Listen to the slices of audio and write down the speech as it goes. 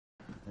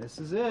This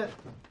is it.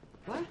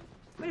 What?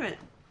 Wait a minute.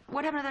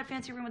 What happened to that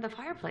fancy room with the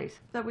fireplace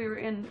that we were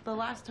in the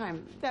last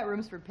time? That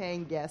room's for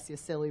paying guests, you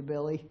silly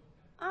Billy.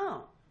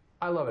 Oh.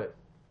 I love it.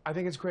 I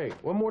think it's great.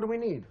 What more do we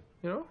need?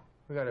 You know?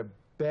 We got a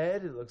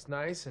bed, it looks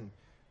nice and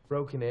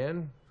broken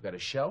in. We got a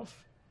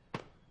shelf.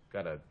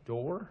 Got a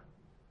door.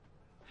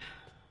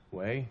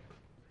 Way.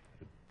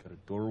 Got a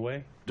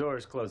doorway?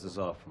 Doors close us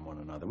off from one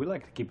another. We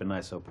like to keep a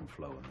nice open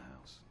flow in the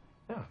house.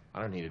 Yeah,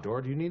 I don't need a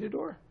door. Do you need a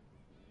door?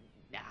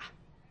 Nah.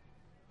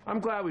 I'm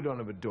glad we don't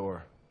have a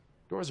door.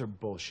 Doors are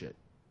bullshit.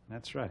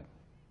 That's right.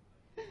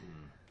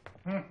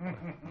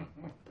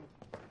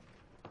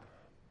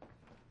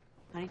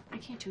 Honey, I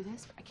can't do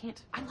this. I can't.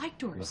 I like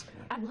doors.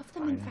 Look, I love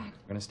them, in fact.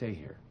 We're gonna stay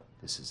here.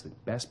 This is the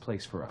best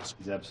place for us.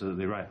 He's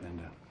absolutely right,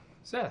 Linda.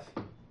 Seth,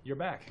 you're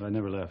back. I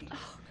never left.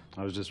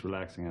 I was just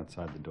relaxing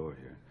outside the door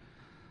here.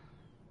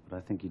 But I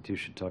think you two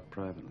should talk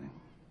privately.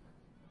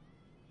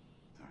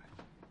 All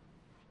right.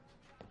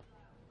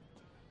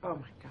 Oh,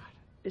 my God.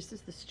 Is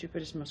this the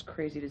stupidest, most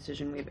crazy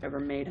decision we've ever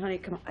made? Honey,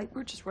 come on.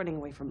 We're just running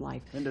away from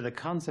life. Linda, the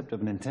concept of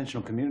an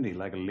intentional community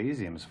like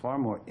Elysium is far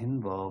more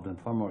involved and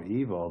far more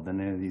evolved than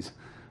any of these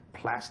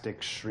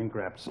plastic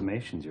shrink-wrapped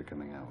summations you're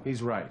coming out with.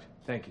 He's right.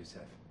 Thank you,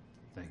 Seth.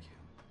 Thank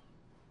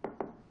you.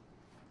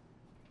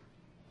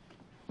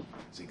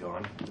 Is he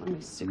gone? Let me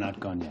see. Not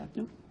gone yet.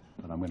 Nope.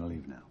 But I'm going to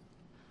leave now.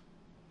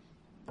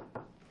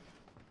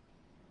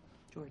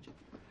 George,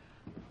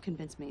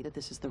 convince me that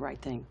this is the right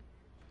thing.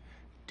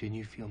 Didn't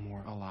you feel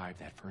more alive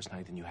that first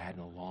night than you had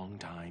in a long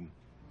time?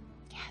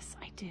 Yes,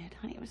 I did.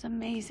 Honey, it was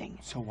amazing.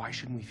 So why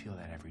shouldn't we feel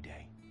that every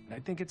day? I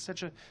think it's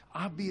such an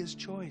obvious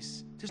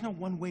choice. There's no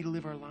one way to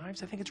live our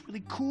lives. I think it's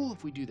really cool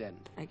if we do that.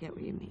 I get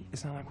what you mean.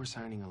 It's not like we're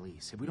signing a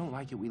lease. If we don't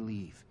like it, we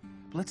leave.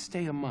 But let's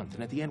stay a month,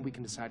 and at the end, we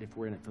can decide if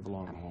we're in it for the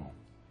long haul.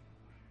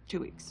 2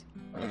 weeks.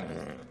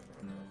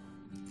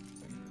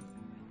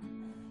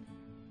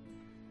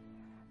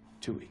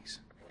 2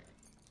 weeks.